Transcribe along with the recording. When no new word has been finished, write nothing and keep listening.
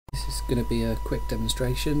going to be a quick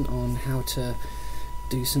demonstration on how to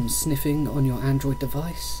do some sniffing on your Android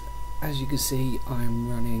device. As you can see, I'm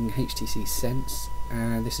running HTC Sense,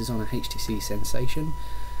 and this is on a HTC Sensation,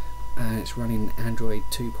 and it's running Android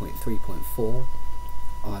 2.3.4.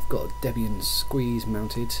 I've got a Debian squeeze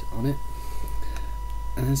mounted on it,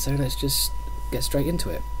 and so let's just get straight into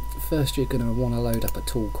it. First, you're going to want to load up a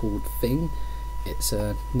tool called Fing. It's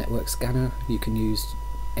a network scanner. You can use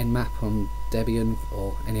Nmap on Debian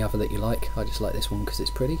or any other that you like. I just like this one because it's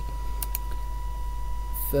pretty.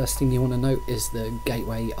 First thing you want to note is the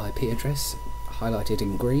gateway IP address, highlighted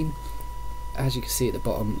in green. As you can see at the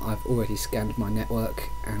bottom, I've already scanned my network,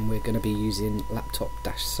 and we're going to be using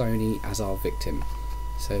laptop-Sony as our victim.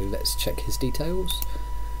 So let's check his details.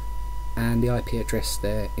 And the IP address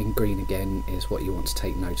there in green again is what you want to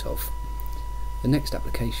take note of. The next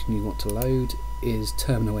application you want to load is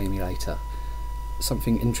Terminal Emulator.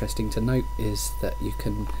 Something interesting to note is that you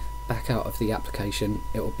can back out of the application,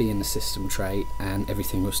 it will be in the system tray and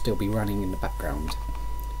everything will still be running in the background.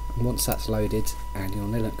 And once that's loaded and your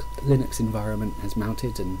Linux environment has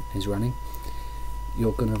mounted and is running,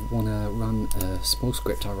 you're going to want to run a small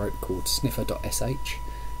script I wrote called sniffer.sh.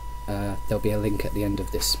 There'll be a link at the end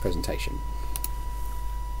of this presentation.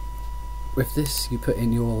 With this, you put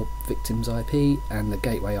in your victim's IP and the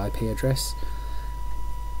gateway IP address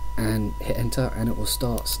and hit enter, and it will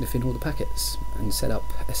start sniffing all the packets and set up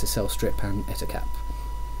sslstrip and ettercap.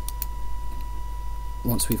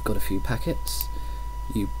 Once we've got a few packets,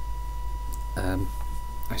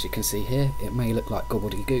 as you can see here, it may look like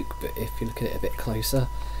gobbledygook, but if you look at it a bit closer,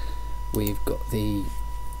 we've got the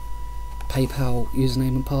PayPal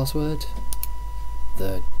username and password,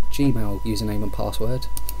 the Gmail username and password,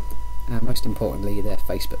 and most importantly their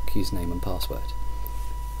Facebook username and password.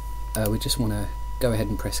 We just want to go ahead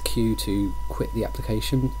and press Q to quit the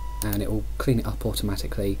application, and it will clean it up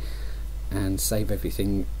automatically and save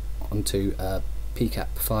everything onto a pcap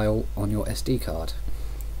file on your SD card.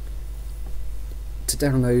 To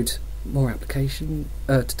download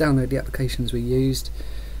the applications we used,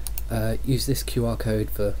 use this QR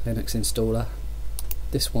code for Linux installer,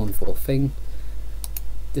 this one for Fing,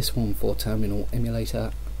 this one for Terminal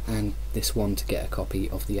Emulator, and this one to get a copy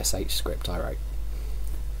of the sh script I wrote.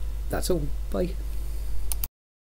 That's all. Bye.